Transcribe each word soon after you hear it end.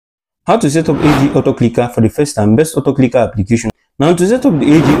How to set up AG autoclicker for the first time, best autoclicker application. Now to set up the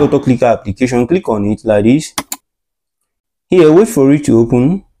AG autoclicker application, click on it like this. Here, wait for it to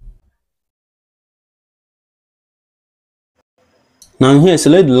open. Now here,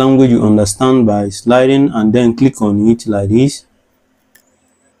 select the language you understand by sliding and then click on it like this.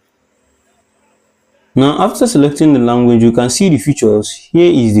 Now after selecting the language, you can see the features. Here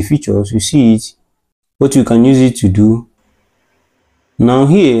is the features, you see it, what you can use it to do. Now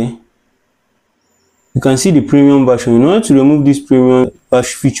here, you can see the premium version. In order to remove this premium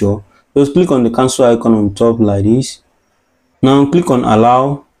version feature, just click on the cancel icon on top like this. Now click on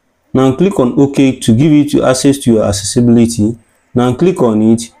allow. Now click on OK to give it access to your accessibility. Now click on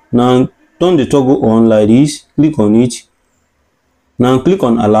it. Now turn the toggle on like this. Click on it. Now click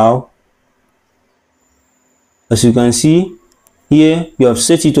on allow. As you can see here, you have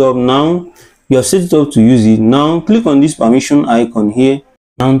set it up. Now you have set it up to use it. Now click on this permission icon here.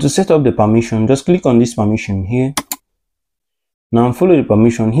 Now to set up the permission, just click on this permission here. Now follow the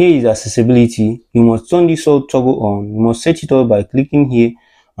permission. Here is accessibility. You must turn this toggle on. You must set it up by clicking here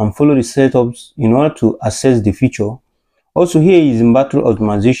and follow the setups in order to access the feature. Also here is in battery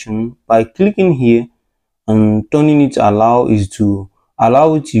optimization. By clicking here and turning it allow is to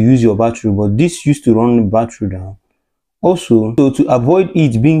allow it to use your battery, but this used to run the battery down. Also, so to avoid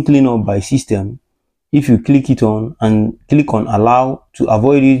it being cleaned up by system, if you click it on and click on allow to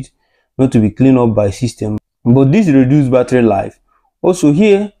avoid it not to be cleaned up by system, but this reduces battery life. Also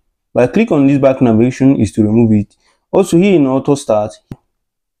here, by click on this back navigation is to remove it. Also here in auto start,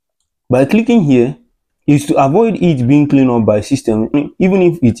 by clicking here is to avoid it being cleaned up by system even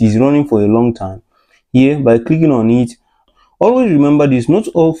if it is running for a long time. Here by clicking on it, always remember this, not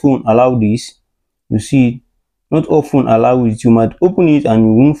all phones allow this. You see, not all phones allow it. You might open it and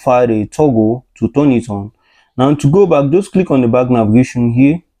you won't find a toggle to turn it on. Now to go back, just click on the back navigation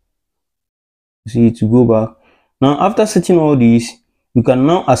here. See, to go back. Now after setting all this, you can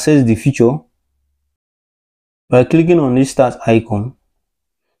now access the feature by clicking on this start icon.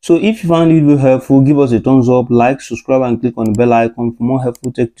 So if you found it very helpful, give us a thumbs up, like, subscribe and click on the bell icon for more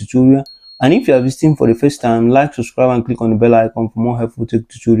helpful tech tutorial. And if you are visiting for the first time, like, subscribe and click on the bell icon for more helpful tech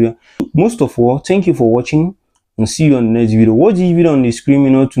tutorial. Most of all, thank you for watching and see you on the next video. Watch this video on the screen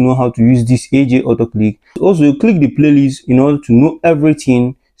in order to know how to use this AG autoclick. Also, you click the playlist in order to know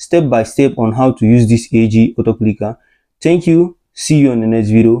everything step by step on how to use this AG autoclicker. Thank you. See you on the next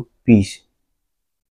video. Peace.